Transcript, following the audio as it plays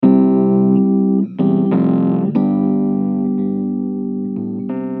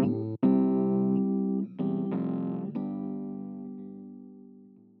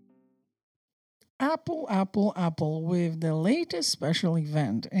Apple with the latest special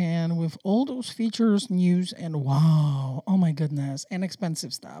event and with all those features, news, and wow, oh my goodness, and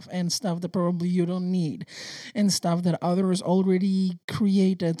expensive stuff and stuff that probably you don't need and stuff that others already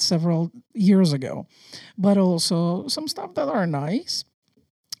created several years ago, but also some stuff that are nice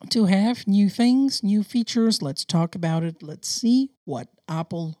to have, new things, new features. Let's talk about it. Let's see what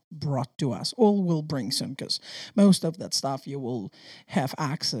Apple brought to us or will bring soon, because most of that stuff you will have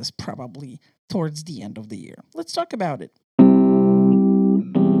access probably towards the end of the year. Let's talk about it.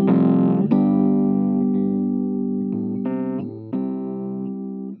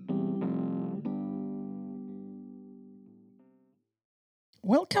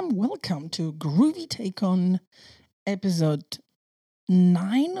 Welcome to Groovy Take On episode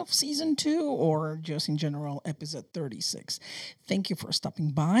 9 of season 2, or just in general episode 36. Thank you for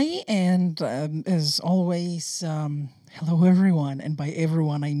stopping by, and as always, hello everyone, and by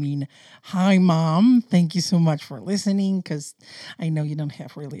everyone I mean hi mom. Thank you so much for listening, because I know you don't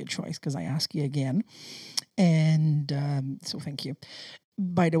have really a choice because I ask you again, and so thank you.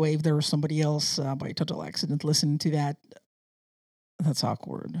 By the way, if there was somebody else by total accident listening to that, that's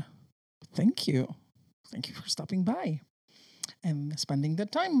awkward. Thank you for stopping by and spending the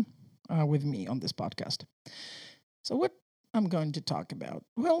time with me on this podcast. So what I'm going to talk about?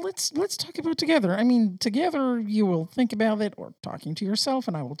 Well, let's talk about together. I mean, together you will think about it, or talking to yourself,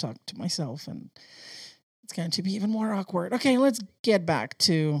 and I will talk to myself, and it's going to be even more awkward. Okay, let's get back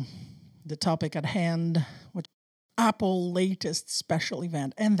to the topic at hand, which Apple latest special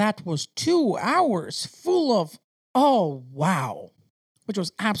event, and that was 2 hours full of oh wow, which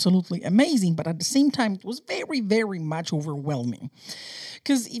was absolutely amazing, but at the same time, it was very, very much overwhelming.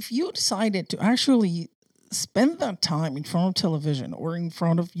 Because if you decided to actually spend that time in front of television or in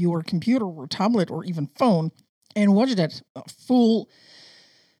front of your computer or tablet or even phone and watch that full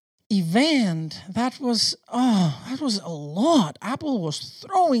event, that was a lot. Apple was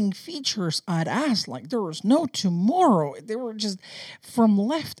throwing features at us like there was no tomorrow. They were just from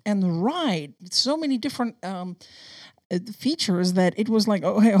left and right. So many different features that it was like,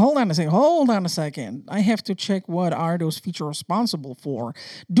 oh, hey, hold on a second. I have to check what are those features responsible for.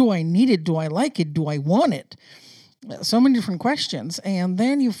 Do I need it? Do I like it? Do I want it? So many different questions. And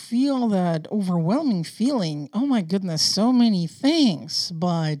then you feel that overwhelming feeling, oh my goodness, so many things,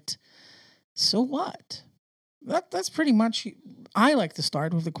 but so what? That's pretty much, I like to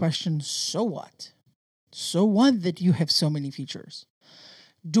start with the question, so what? So what that you have so many features?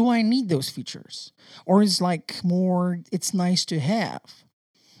 Do I need those features? Or is like more, it's nice to have?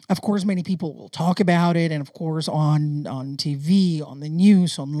 Of course, many people will talk about it. And of course, on TV, on the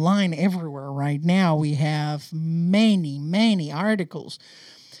news, online, everywhere right now, we have many, many articles,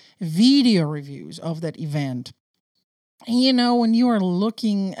 video reviews of that event. And, you know, when you are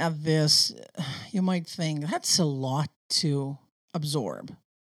looking at this, you might think that's a lot to absorb.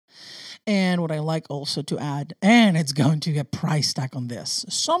 And what I like also to add, and it's going to get price tag on this.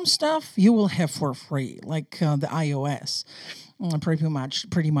 Some stuff you will have for free, like the iOS,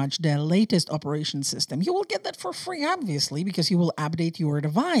 pretty much the latest operation system. You will get that for free, obviously, because you will update your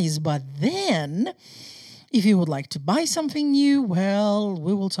device. But then, if you would like to buy something new, well,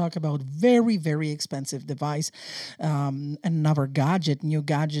 we will talk about very, very expensive device, another new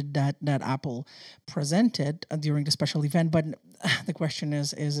gadget that Apple presented during the special event. But the question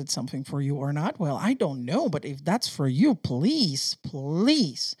is it something for you or not? Well, I don't know, but if that's for you, please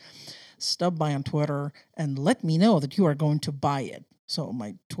stop by on Twitter and let me know that you are going to buy it. So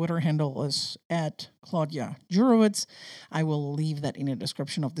my Twitter handle is at Claudia Jurowitz. I will leave that in the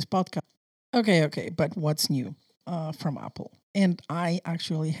description of this podcast. Okay, but what's new from Apple? And I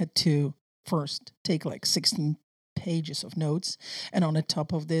actually had to first take like 16 pages of notes, and on the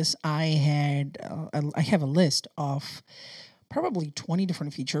top of this, I have a list of probably 20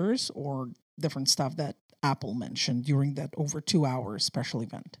 different features or different stuff that Apple mentioned during that over 2 hours special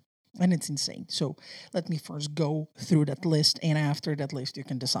event. And it's insane. So let me first go through that list. And after that list, you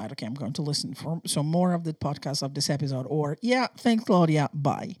can decide, okay, I'm going to listen for some more of the podcast of this episode, or yeah, thanks, Claudia,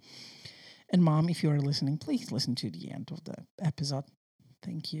 bye. And mom, if you are listening, please listen to the end of the episode.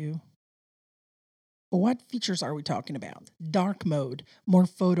 Thank you. What features are we talking about? Dark mode, more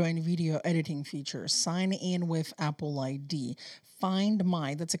photo and video editing features, sign in with Apple ID, Find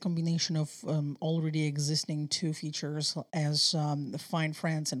My, that's a combination of already existing 2 features as Find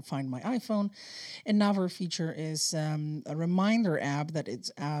Friends and Find My iPhone. Another feature is a reminder app that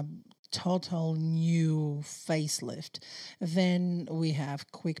it's total new facelift. Then we have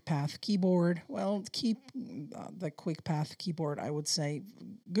Quick Path keyboard. Well, keep the Quick Path keyboard, I would say.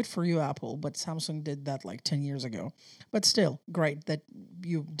 Good for you, Apple, but Samsung did that like 10 years ago. But still, great that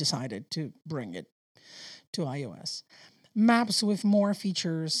you decided to bring it. to iOS. Maps with more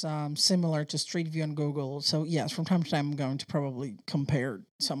features similar to Street View and Google. So yes, from time to time, I'm going to probably compare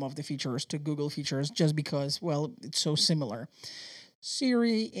some of the features to Google features just because, well, it's so similar.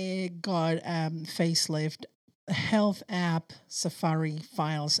 Siri got facelift, Health app, Safari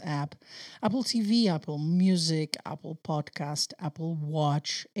Files app, Apple TV, Apple Music, Apple Podcast, Apple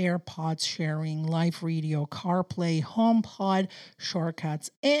Watch, AirPods sharing, Live Radio, CarPlay, HomePod, Shortcuts,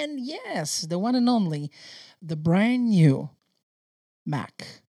 and yes, the one and only, the brand new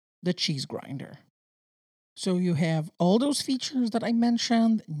Mac, the cheese grinder. So you have all those features that I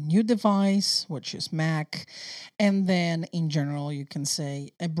mentioned, new device, which is Mac, and then in general you can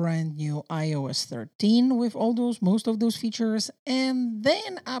say a brand new iOS 13 with most of those features. And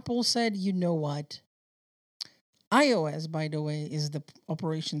then Apple said, you know what? iOS, by the way, is the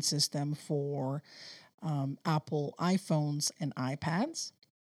operation system for Apple iPhones and iPads.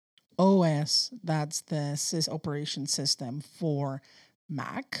 OS, that's the operation system for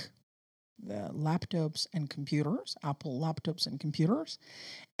Mac, the laptops and computers, Apple laptops and computers.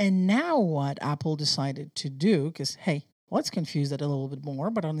 And now what Apple decided to do, because hey, let's confuse that a little bit more,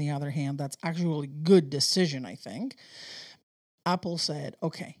 but on the other hand, that's actually a good decision, I think. Apple said,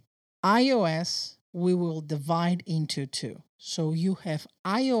 okay, iOS, we will divide into two. So you have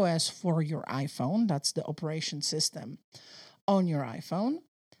iOS for your iPhone, that's the operation system on your iPhone,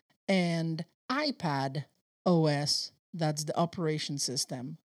 and iPad OS, that's the operation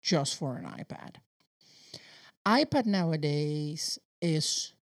system just for an iPad. iPad nowadays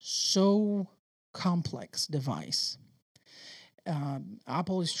is so complex device.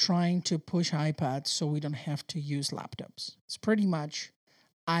 Apple is trying to push iPad so we don't have to use laptops. It's pretty much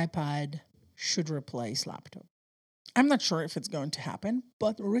iPad should replace laptop. I'm not sure if it's going to happen,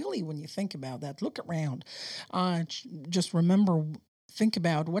 but really, when you think about that, look around. Just remember, think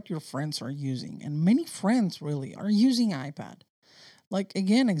about what your friends are using, and many friends really are using iPad. Like,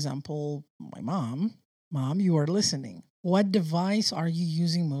 again, example, my mom. Mom, you are listening. What device are you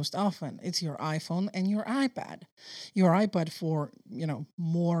using most often? It's your iPhone and your iPad. Your iPad for,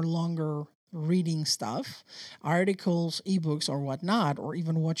 more longer reading stuff, articles, ebooks, or whatnot, or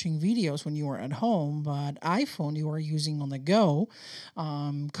even watching videos when you are at home. But iPhone, you are using on the go,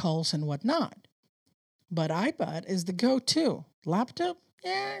 calls and whatnot. But iPad is the go-to. Laptop,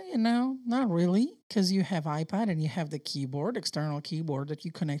 yeah, not really, because you have iPad and you have the keyboard, external keyboard that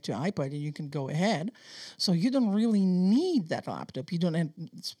you connect to iPad, and you can go ahead. So you don't really need that laptop. You don't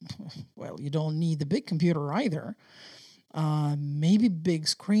need the big computer either. Maybe big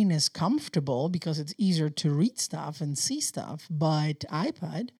screen is comfortable because it's easier to read stuff and see stuff, but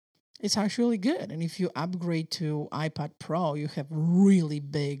iPad, it's actually good. And if you upgrade to iPad Pro, you have really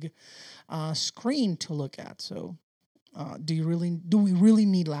big screen to look at. So do we really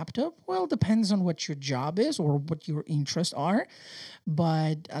need laptop? Well, depends on what your job is or what your interests are.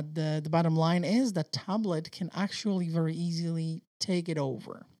 But the bottom line is that tablet can actually very easily take it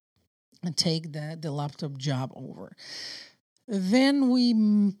over and take the laptop job over.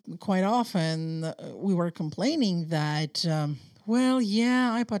 Then quite often we were complaining that well,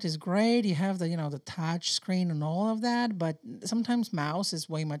 yeah, iPad is great. You have the touch screen and all of that, but sometimes mouse is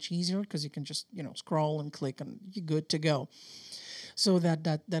way much easier because you can just scroll and click and you're good to go. So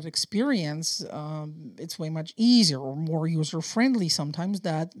that experience, it's way much easier or more user friendly sometimes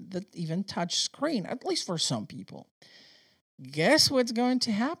that even touch screen, at least for some people. Guess what's going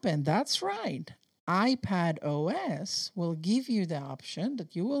to happen? That's right. iPad OS will give you the option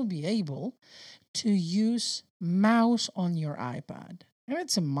that you will be able to use mouse on your iPad. And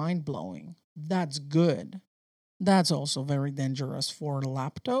it's a mind blowing. That's good. That's also very dangerous for a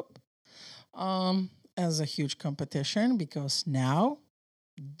laptop as a huge competition because now,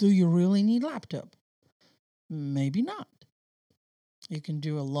 do you really need laptop? Maybe not. You can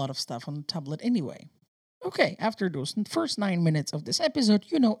do a lot of stuff on the tablet anyway. Okay, after those first 9 minutes of this episode,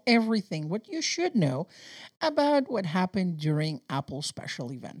 you know everything what you should know about what happened during Apple's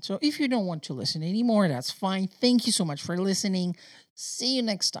special event. So if you don't want to listen anymore, that's fine. Thank you so much for listening. See you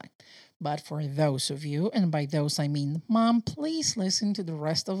next time. But for those of you, and by those I mean Mom, please listen to the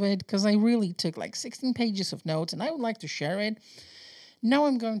rest of it because I really took like 16 pages of notes and I would like to share it. Now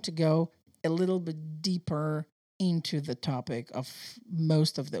I'm going to go a little bit deeper into the topic of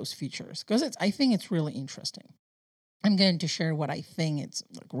most of those features because I think it's really interesting. I'm going to share what I think it's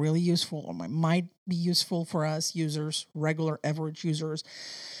like really useful or might be useful for us users, regular average users.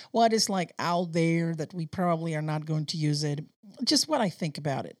 What is like out there that we probably are not going to use it, just what I think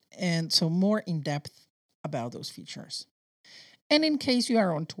about it. And so more in depth about those features. And in case you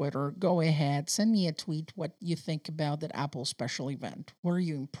are on Twitter, go ahead, send me a tweet what you think about that Apple special event. Were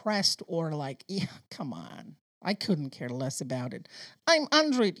you impressed or like, yeah, come on, I couldn't care less about it. I'm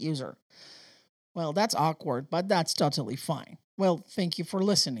Android user. Well, that's awkward, but that's totally fine. Well, thank you for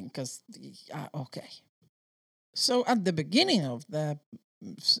listening, because, okay. So at the beginning of the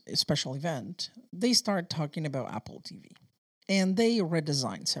special event, they start talking about Apple TV. And they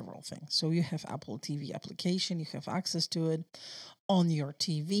redesigned several things. So you have Apple TV application, you have access to it on your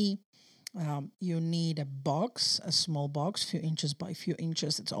TV. You need a box, a small box, few inches by few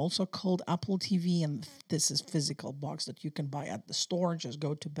inches. It's also called Apple TV, and this is physical box that you can buy at the store. Just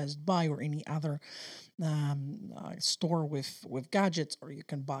go to Best Buy or any other store with gadgets, or you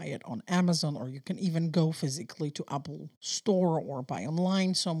can buy it on Amazon, or you can even go physically to Apple Store or buy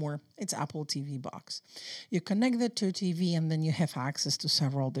online somewhere. It's Apple TV box. You connect it to TV, and then you have access to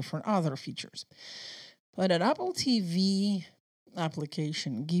several different other features. But an Apple TV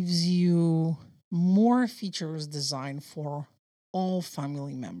application gives you more features designed for all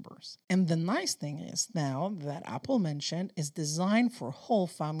family members. And the nice thing is now that Apple mentioned is designed for whole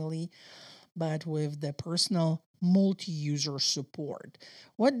family, but with the personal multi-user support.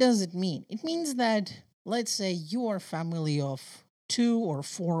 What does it mean? It means that, let's say you are a family of 2 or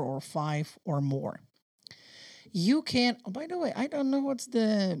 4 or 5 or more. You can, oh, by the way, I don't know what's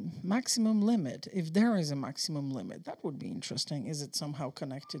the maximum limit. If there is a maximum limit, that would be interesting. Is it somehow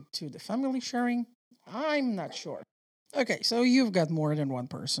connected to the family sharing? I'm not sure. Okay, so you've got more than one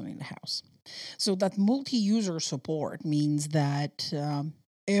person in the house. So that multi-user support means that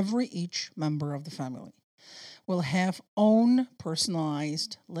each member of the family will have own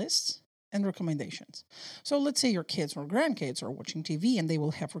personalized lists and recommendations. So let's say your kids or grandkids are watching TV and they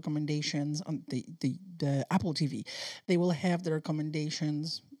will have recommendations on the Apple TV. They will have the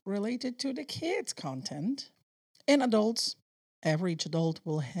recommendations related to the kids' content. And adults, each adult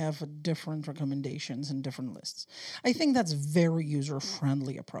will have different recommendations and different lists. I think that's very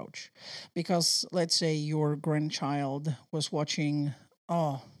user-friendly approach, because let's say your grandchild was watching,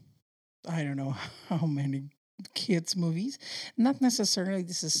 I don't know how many kids movies. Not necessarily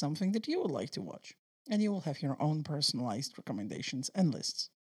this is something that you would like to watch, and you will have your own personalized recommendations and lists.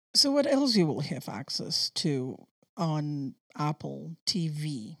 So what else you will have access to on Apple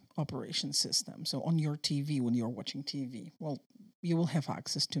TV operation system? So on your TV, when you're watching TV, well, you will have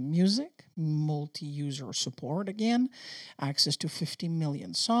access to music, multi-user support again, access to 50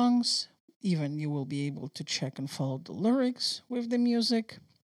 million songs. Even you will be able to check and follow the lyrics with the music.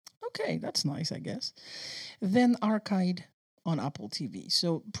 Okay, that's nice, I guess. Then Arcade on Apple TV.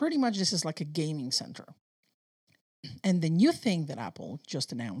 So pretty much this is like a gaming center. And the new thing that Apple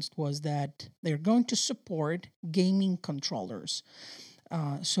just announced was that they're going to support gaming controllers.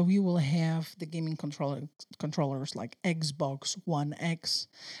 So you will have the gaming controllers like Xbox One X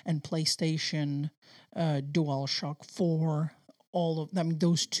and PlayStation DualShock 4. All of them,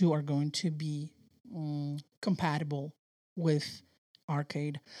 those two are going to be compatible with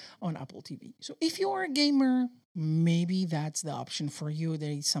Arcade on Apple TV. So if you are a gamer, maybe that's the option for you. That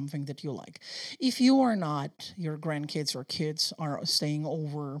is something that you like. If you are not, your grandkids or kids are staying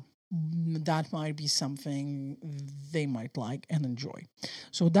over, that might be something they might like and enjoy.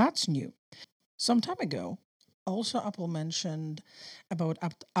 So that's new. Some time ago, also Apple mentioned about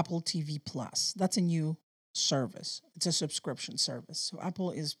Apple TV Plus. That's a new service. It's a subscription service. So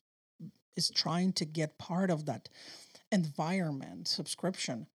Apple is trying to get part of that environment,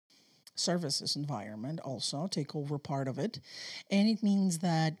 subscription services environment, also take over part of it. And it means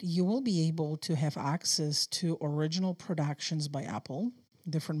that you will be able to have access to original productions by Apple,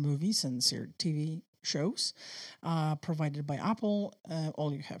 different movies and TV shows provided by Apple.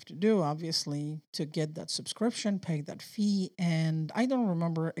 All you have to do, obviously, to get that subscription, pay that fee. And I don't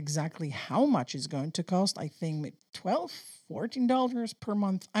remember exactly how much it's going to cost. I think $14 per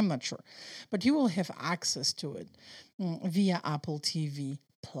month. I'm not sure. But you will have access to it via Apple TV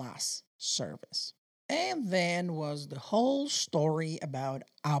Plus service. And then was the whole story about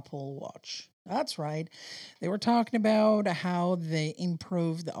Apple Watch. That's right. They were talking about how they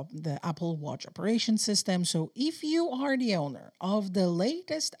improved the Apple Watch operation system. So if you are the owner of the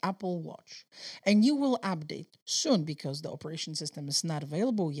latest Apple Watch, and you will update soon because the operation system is not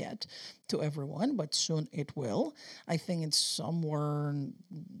available yet to everyone, but soon it will. I think it's somewhere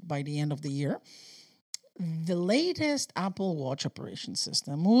by the end of the year. The latest Apple Watch operation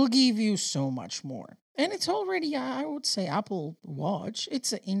system will give you so much more. And it's already, I would say, Apple Watch.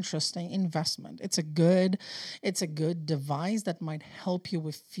 It's an interesting investment. It's a good device that might help you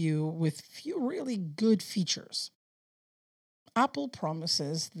with few really good features. Apple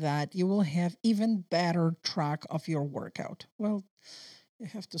promises that you will have even better track of your workout. Well, you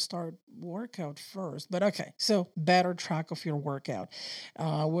have to start workout first, but okay. So better track of your workout.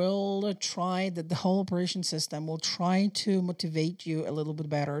 We'll try that the whole operation system will try to motivate you a little bit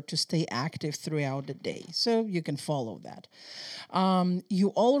better to stay active throughout the day. So you can follow that. You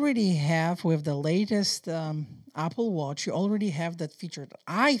already have with the latest Apple Watch, you already have that feature that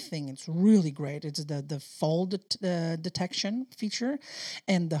I think it's really great. It's the fall detection feature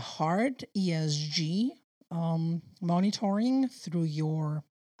and the heart ESG monitoring through your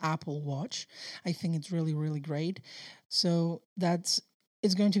Apple Watch. I think it's really, really great. So it's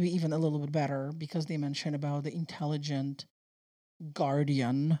going to be even a little bit better because they mentioned about the intelligent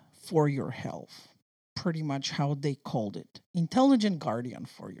guardian for your health. Pretty much how they called it. Intelligent guardian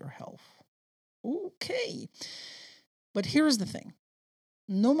for your health. Okay. But here's the thing.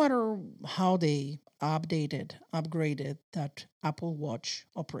 No matter how they upgraded that Apple Watch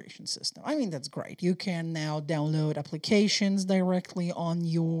operation system. I mean, that's great. You can now download applications directly on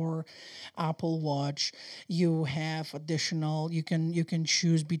your Apple Watch. You have you can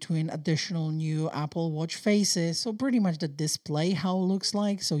choose between additional new Apple Watch faces. So pretty much the display, how it looks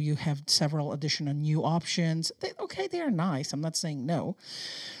like. So you have several additional new options. They are nice. I'm not saying no.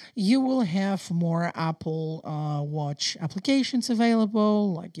 You will have more Apple Watch applications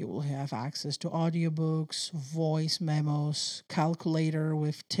available, like you will have access to audiobooks, voice memos, calculator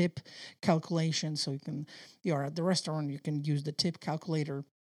with tip calculation. So you're at the restaurant, you can use the tip calculator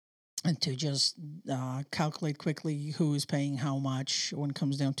and to just calculate quickly who is paying how much when it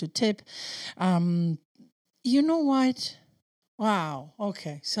comes down to tip. You know what? Wow.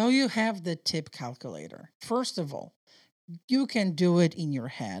 Okay. So you have the tip calculator. First of all, you can do it in your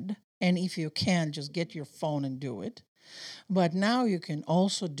head. And if you can, just get your phone and do it. But now you can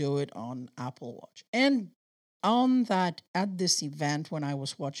also do it on Apple Watch. And at this event, when I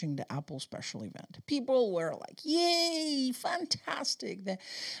was watching the Apple special event, people were like, yay, fantastic.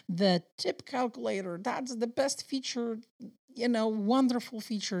 The tip calculator, that's the best feature, wonderful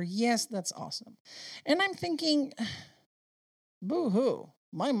feature. Yes, that's awesome. And I'm thinking, boo-hoo.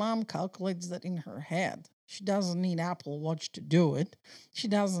 My mom calculates that in her head. She doesn't need Apple Watch to do it. She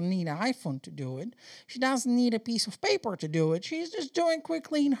doesn't need an iPhone to do it. She doesn't need a piece of paper to do it. She's just doing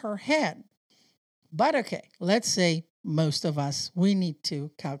quickly in her head. But okay, let's say most of us, we need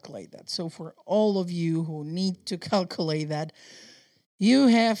to calculate that. So for all of you who need to calculate that,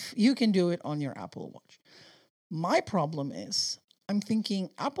 you can do it on your Apple Watch. My problem is, I'm thinking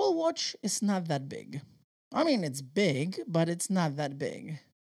Apple Watch is not that big. I mean, it's big, but it's not that big.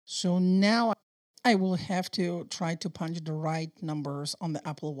 So now I will have to try to punch the right numbers on the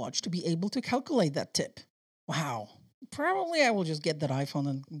Apple Watch to be able to calculate that tip. Wow. Probably I will just get that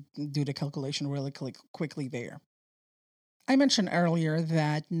iPhone and do the calculation really quickly there. I mentioned earlier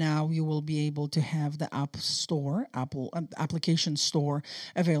that now you will be able to have the Apple application store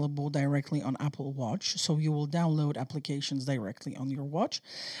available directly on Apple Watch. So you will download applications directly on your watch.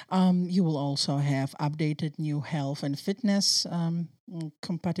 You will also have updated new health and fitness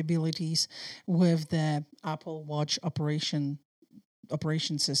compatibilities with the Apple Watch operation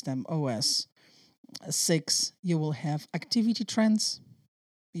system OS 6. You will have activity trends.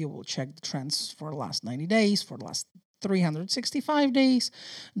 You will check the trends for the last 90 days, for the last 365 days.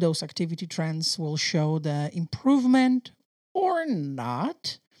 Those activity trends will show the improvement or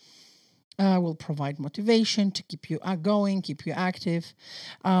not. Will provide motivation to keep you going, keep you active.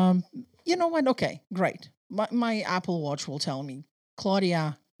 You know what? Okay, great. My Apple Watch will tell me,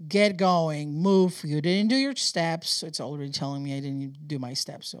 Claudia, get going, move. You didn't do your steps. It's already telling me I didn't do my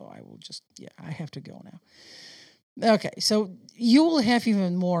steps. So I will I have to go now. Okay, so you will have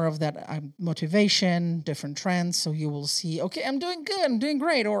even more of that motivation, different trends. So you will see, okay, I'm doing good, I'm doing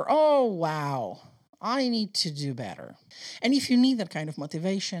great, or oh, wow, I need to do better. And if you need that kind of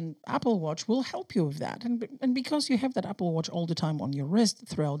motivation, Apple Watch will help you with that. And because you have that Apple Watch all the time on your wrist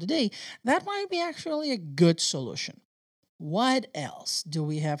throughout the day, that might be actually a good solution. What else do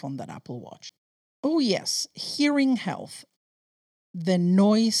we have on that Apple Watch? Oh, yes, hearing health, the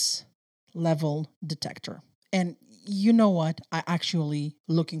noise level detector. And you know what? I actually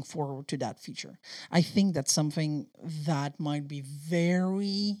looking forward to that feature. I think that's something that might be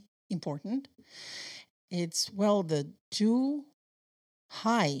very important. It's, the too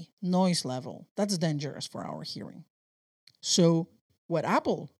high noise level. That's dangerous for our hearing. So what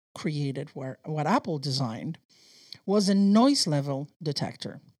Apple what Apple designed was a noise level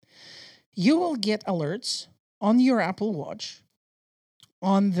detector. You will get alerts on your Apple Watch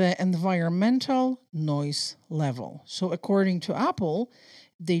on the environmental noise level. So according to Apple,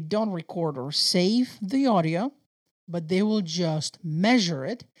 they don't record or save the audio, but they will just measure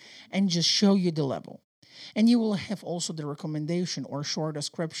it and just show you the level. And you will have also the recommendation or short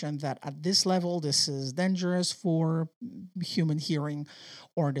description that at this level, this is dangerous for human hearing,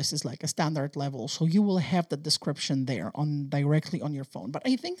 or this is like a standard level. So you will have the description there on directly on your phone. But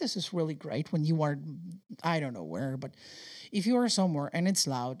I think this is really great when you are, I don't know where, but if you are somewhere and it's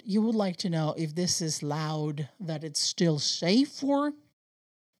loud, you would like to know if this is loud, that it's still safe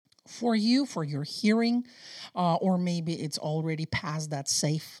for you, for your hearing, or maybe it's already past that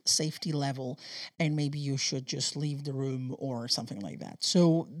safety level and maybe you should just leave the room or something like that.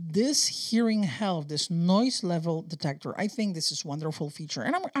 So this hearing health, this noise level detector, I think this is a wonderful feature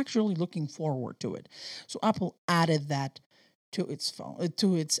and I'm actually looking forward to it. So Apple added that to its phone,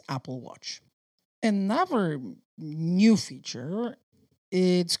 to its Apple Watch. Another new feature,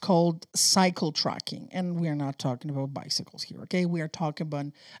 it's called cycle tracking, and we are not talking about bicycles here, okay? We are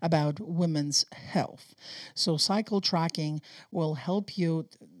talking about women's health. So cycle tracking will help you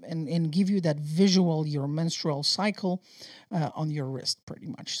and give you that visual, your menstrual cycle on your wrist pretty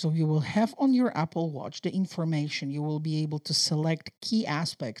much. So you will have on your Apple Watch the information. You will be able to select key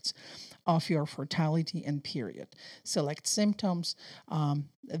aspects of your fertility and period, select symptoms.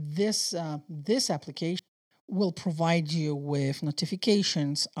 This application will provide you with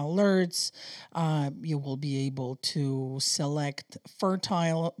notifications, alerts. You will be able to select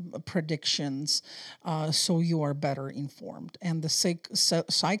fertile predictions, so you are better informed. And the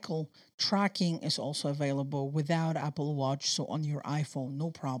cycle tracking is also available without Apple Watch. So on your iPhone, no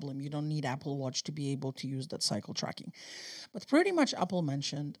problem. You don't need Apple Watch to be able to use that cycle tracking. But pretty much Apple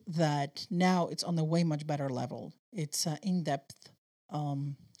mentioned that now it's on a way much better level. It's an in-depth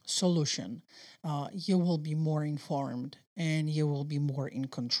solution. You will be more informed and you will be more in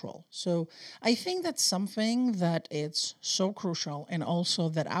control. So I think that's something that it's so crucial, and also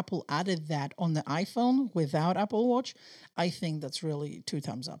that Apple added that on the iPhone without Apple Watch. I think that's really 2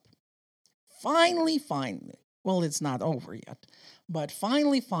 thumbs up. Finally, well, it's not over yet, but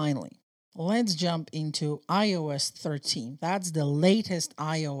finally, let's jump into iOS 13. That's the latest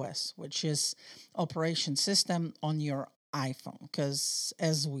iOS, which is operation system on your iPhone. Because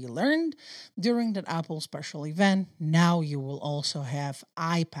as we learned during that Apple special event, now you will also have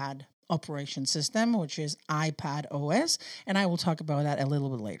iPad operation system, which is iPad OS. And I will talk about that a little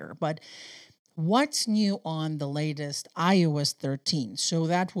bit later. But what's new on the latest iOS 13? So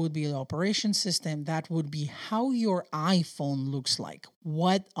that would be the operation system. That would be how your iPhone looks like.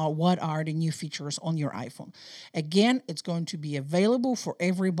 What are the new features on your iPhone? Again, it's going to be available for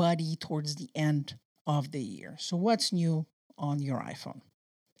everybody towards the end of the year. So what's new on your iPhone?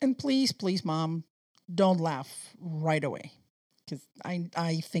 And please, Mom, don't laugh right away, because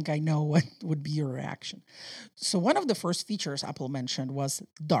I think I know what would be your reaction. So one of the first features Apple mentioned was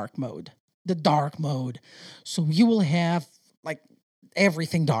dark mode. The dark mode. So you will have like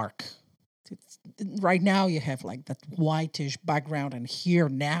everything dark. Right now you have like that whitish background, and here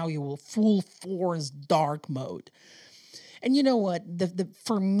now you will full force dark mode. And you know what? The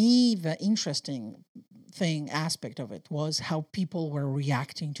for me, the interesting aspect of it was how people were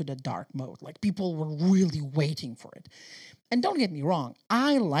reacting to the dark mode. Like people were really waiting for it. And don't get me wrong,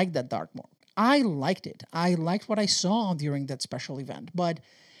 I like that dark mode. I liked it. I liked what I saw during that special event. But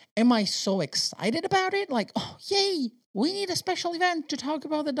am I so excited about it? Like, oh, yay, we need a special event to talk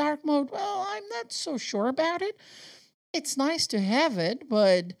about the dark mode. Well, I'm not so sure about it. It's nice to have it,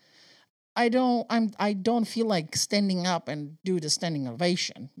 but I don't feel like standing up and do the standing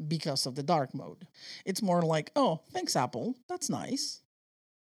ovation because of the dark mode. It's more like, oh, thanks, Apple. That's nice.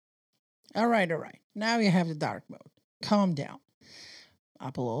 All right. Now you have the dark mode. Calm down.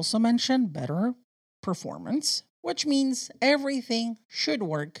 Apple also mentioned better performance, which means everything should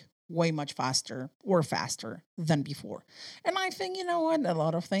work way much faster than before. And I think, you know what, a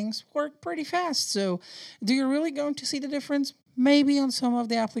lot of things work pretty fast. So do you really going to see the difference? Maybe on some of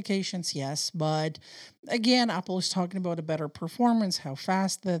the applications, yes. But again, Apple is talking about a better performance, how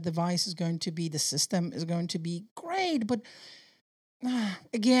fast the device is going to be, the system is going to be great. But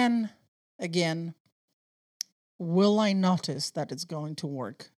again, will I notice that it's going to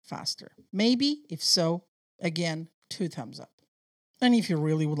work faster? Maybe. If so, again, 2 thumbs up. And if you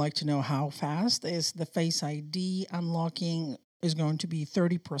really would like to know how fast is the Face ID unlocking is going to be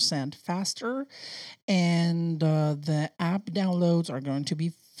 30% faster, and the app downloads are going to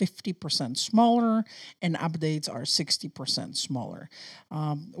be 50% smaller, and updates are 60% smaller,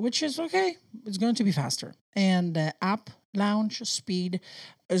 which is okay. It's going to be faster. And the app launch speed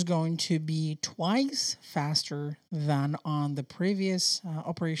is going to be twice faster than on the previous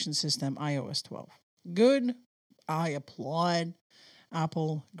operation system, iOS 12. Good. I applaud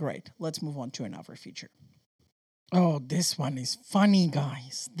Apple. Great. Let's move on to another feature. Oh, this one is funny,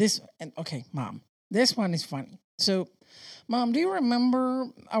 guys. Okay, mom. This one is funny. So, mom, do you remember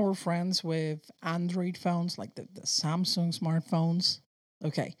our friends with Android phones, like the Samsung smartphones?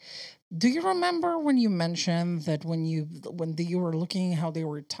 Okay. Do you remember when you mentioned that you were looking how they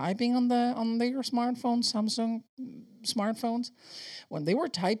were typing on their smartphones, Samsung smartphones, when they were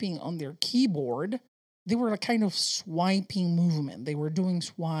typing on their keyboard, they were a kind of swiping movement. They were doing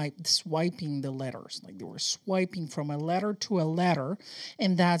swiping the letters, like they were swiping from a letter to a letter,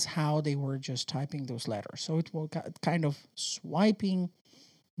 and that's how they were just typing those letters. So it was kind of swiping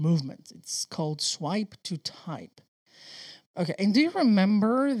movement. It's called swipe to type. Okay, and do you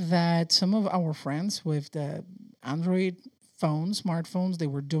remember that some of our friends with the Android phones, smartphones, they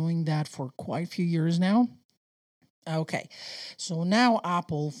were doing that for quite a few years now? Okay, so now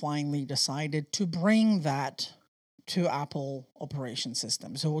Apple finally decided to bring that to Apple operation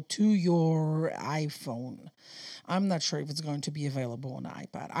system. So to your iPhone. I'm not sure if it's going to be available on the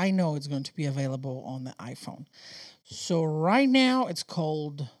iPad. I know it's going to be available on the iPhone. So right now it's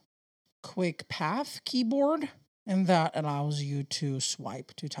called Quick Path Keyboard, and that allows you to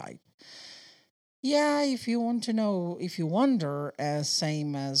swipe to type. Yeah, if you want to know, if you wonder, as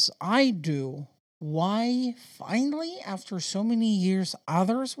same as I do, why finally, after so many years,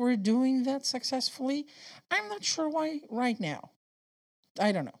 others were doing that successfully, I'm not sure why right now.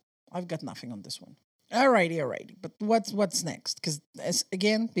 I don't know. I've got nothing on this one. Alrighty. But what's next? Because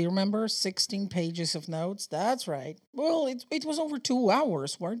again, do you remember 16 pages of notes? That's right. Well, it was over 2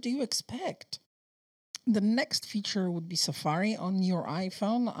 hours. What do you expect? The next feature would be Safari on your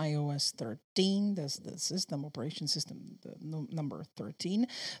iPhone, iOS 13. That's the system operation system, the number 13.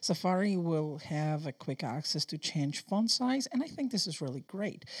 Safari will have a quick access to change font size, and I think this is really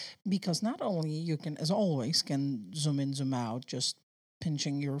great because not only you can, as always, can zoom in, zoom out, just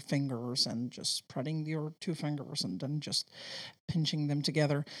pinching your fingers and just spreading your two fingers and then just pinching them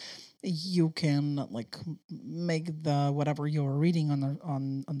together, you can like make the whatever you're reading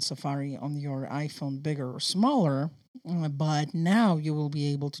on Safari on your iPhone bigger or smaller. But now you will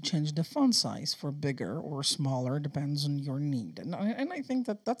be able to change the font size for bigger or smaller, depends on your need, and I think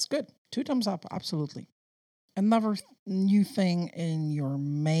that that's good. Two thumbs up, absolutely. Another new thing in your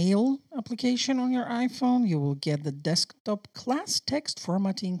mail application on your iPhone, you will get the desktop class text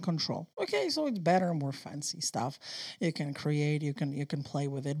formatting control. Okay, so it's better, more fancy stuff. You can create, you can play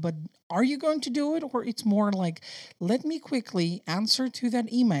with it. But are you going to do it, or it's more like, let me quickly answer to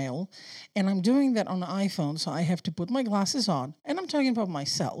that email, and I'm doing that on the iPhone, so I have to put my glasses on, and I'm talking about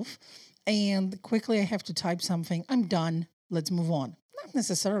myself, and quickly I have to type something. I'm done. Let's move on. Not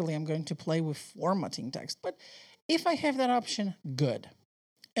necessarily I'm going to play with formatting text, but if I have that option, good.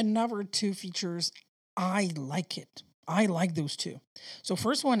 Another two features, I like it. I like those two. So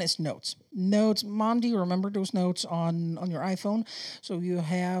first one is notes. Notes, mom, do you remember those notes on your iPhone? So you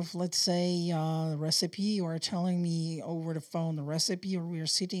have, let's say, a recipe. You are telling me over the phone the recipe, or we are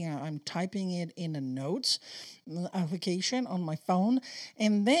sitting. I'm typing it in a notes application on my phone,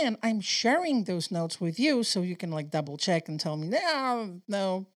 and then I'm sharing those notes with you, so you can like double check and tell me,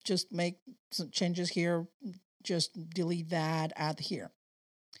 no, just make some changes here, just delete that, add here.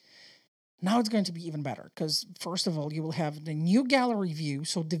 Now it's going to be even better because, first of all, you will have the new gallery view.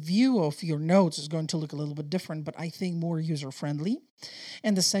 So the view of your notes is going to look a little bit different, but I think more user friendly.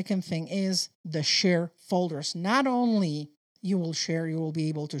 And the second thing is the share folders. Not only you will be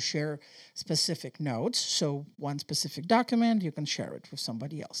able to share specific notes. So one specific document, you can share it with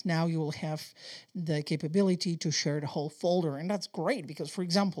somebody else. Now you will have the capability to share the whole folder. And that's great because, for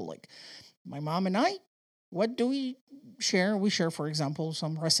example, like my mom and I, what do we share? We share, for example,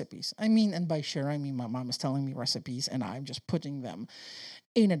 some recipes. And by share, I mean my mom is telling me recipes and I'm just putting them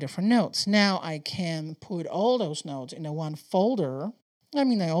in a different notes. Now I can put all those notes in a one folder. I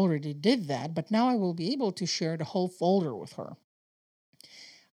already did that, but now I will be able to share the whole folder with her.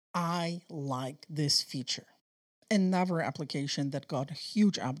 I like this feature. Another application that got a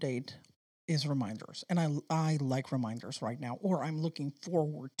huge update is reminders. And I like reminders right now, or I'm looking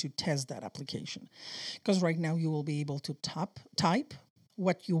forward to test that application. Because right now you will be able to type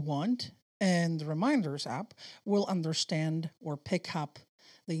what you want, and the reminders app will understand or pick up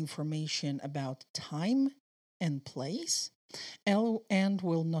the information about time and place and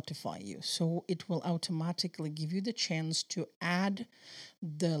will notify you. So it will automatically give you the chance to add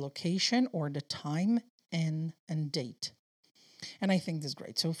the location or the time and date. And I think this is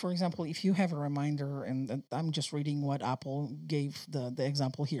great. So, for example, if you have a reminder, and I'm just reading what Apple gave the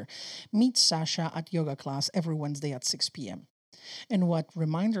example here, meet Sasha at yoga class every Wednesday at 6 p.m. And what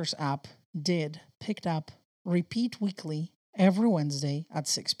Reminders app picked up repeat weekly every Wednesday at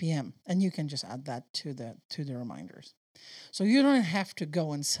 6 p.m. And you can just add that to the reminders. So you don't have to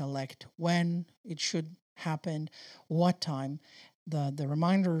go and select when it should happen, what time. The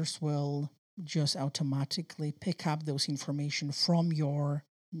reminders will just automatically pick up those information from your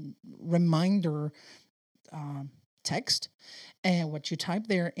reminder text and what you type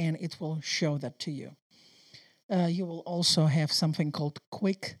there, and it will show that to you. You will also have something called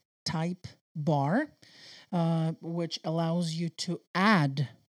Quick Type Bar, which allows you to add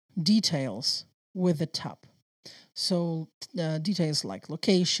details with the tap. So details like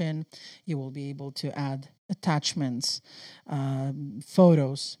location, you will be able to add attachments,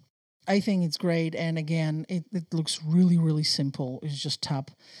 photos. I think it's great. And again, it looks really, really simple. It's just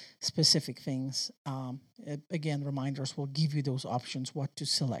tap specific things. Again, reminders will give you those options, what to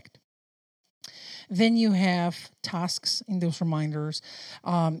select. Then you have tasks in those reminders.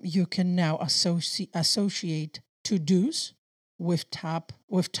 You can now associate to-dos with top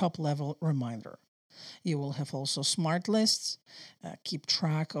level reminder. You will have also smart lists, keep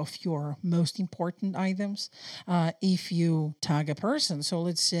track of your most important items. If you tag a person, so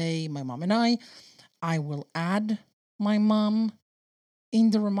let's say my mom and I will add my mom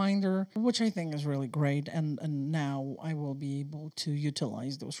in the reminder, which I think is really great. And now I will be able to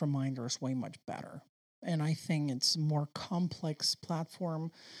utilize those reminders way much better. And I think it's a more complex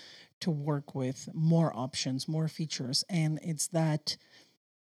platform to work with, more options, more features. And it's that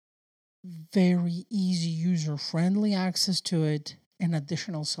very easy, user-friendly access to it, and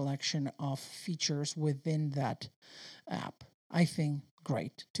additional selection of features within that app. I think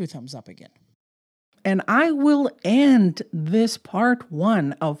great. 2 thumbs up again. And I will end this part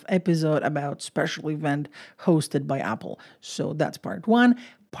 1 of episode about special event hosted by Apple. So that's part 1.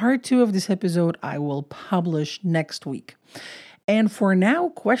 Part 2 of this episode I will publish next week. And for now,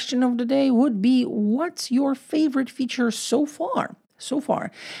 question of the day would be, what's your favorite feature so far?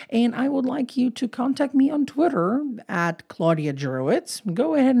 And I would like you to contact me on Twitter at Claudia Jurowitz.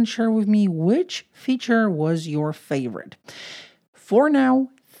 Go ahead and share with me which feature was your favorite. For now,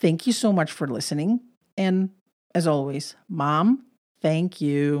 thank you so much for listening. And as always, Mom, thank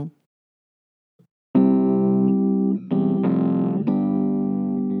you.